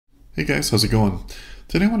Hey guys, how's it going?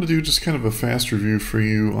 Today I want to do just kind of a fast review for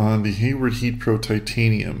you on the Hayward Heat Pro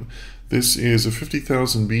Titanium. This is a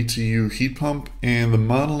 50,000 BTU heat pump, and the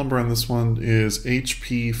model number on this one is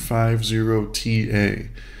HP50TA.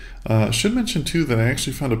 Should mention too that I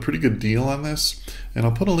actually found a pretty good deal on this, and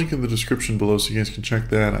I'll put a link in the description below so you guys can check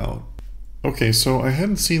that out. Okay, so I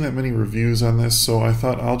hadn't seen that many reviews on this, so I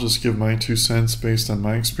thought I'll just give my 2 cents based on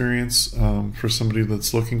my experience for somebody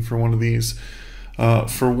that's looking for one of these.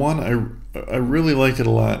 For one, I really like it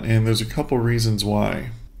a lot, and there's a couple reasons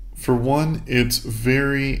why. For one, it's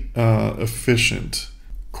very efficient,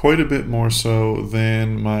 quite a bit more so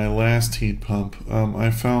than my last heat pump.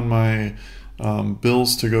 I found my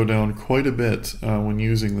bills to go down quite a bit when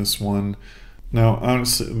using this one. Now,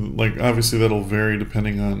 honestly, obviously that'll vary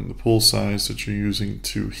depending on the pool size that you're using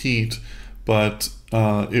to heat, but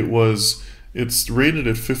it's rated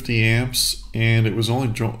at 50 amps, and it was only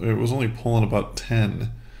pulling about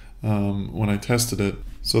 10 when I tested it.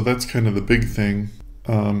 So that's kind of the big thing.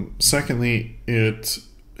 Secondly, it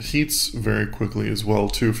heats very quickly as well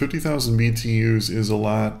too. 50,000 BTUs is a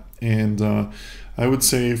lot, and I would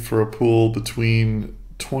say for a pool between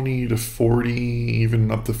 20 to 40,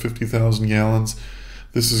 even up to 50,000 gallons,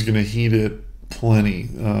 this is going to heat it plenty.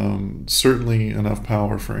 Certainly enough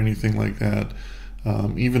power for anything like that.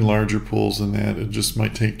 Even larger pools than that, it just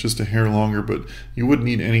might take just a hair longer, but you wouldn't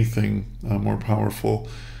need anything more powerful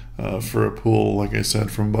for a pool, like I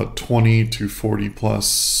said, from about 20 to 40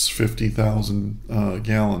 plus 50,000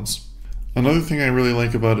 gallons. Another thing I really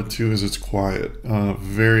like about it too is it's quiet.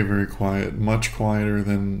 Very, very quiet, much quieter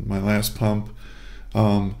than my last pump.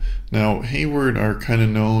 Now, Hayward are kind of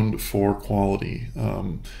known for quality.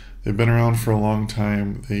 They've been around for a long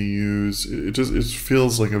time. It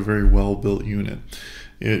feels like a very well-built unit.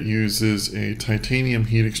 It uses a titanium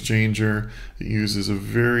heat exchanger. It uses a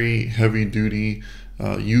very heavy-duty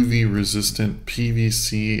UV-resistant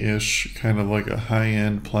PVC-ish, kind of like a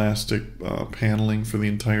high-end plastic paneling for the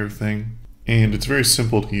entire thing. And it's very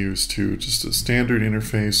simple to use too. Just a standard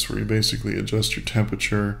interface where you basically adjust your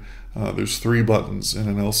temperature. There's 3 buttons and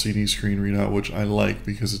an LCD screen readout, which I like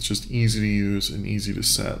because it's just easy to use and easy to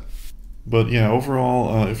set. But yeah,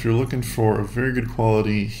 overall, if you're looking for a very good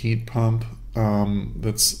quality heat pump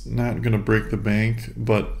that's not going to break the bank,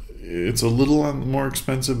 but it's a little more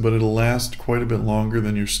expensive, but it'll last quite a bit longer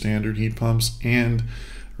than your standard heat pumps. And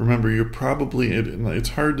remember, it's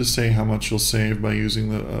hard to say how much you'll save by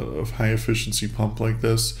using a high efficiency pump like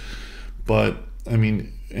this, but I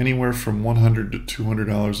mean, anywhere from $100 to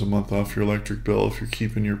 $200 a month off your electric bill if you're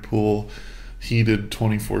keeping your pool heated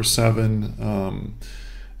 24/7,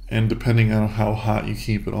 and depending on how hot you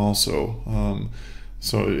keep it also.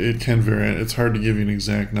 So it can vary. It's hard to give you an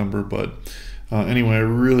exact number, but anyway, I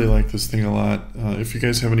really like this thing a lot. If you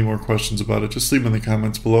guys have any more questions about it, just leave them in the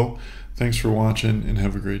comments below. Thanks for watching, and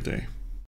have a great day.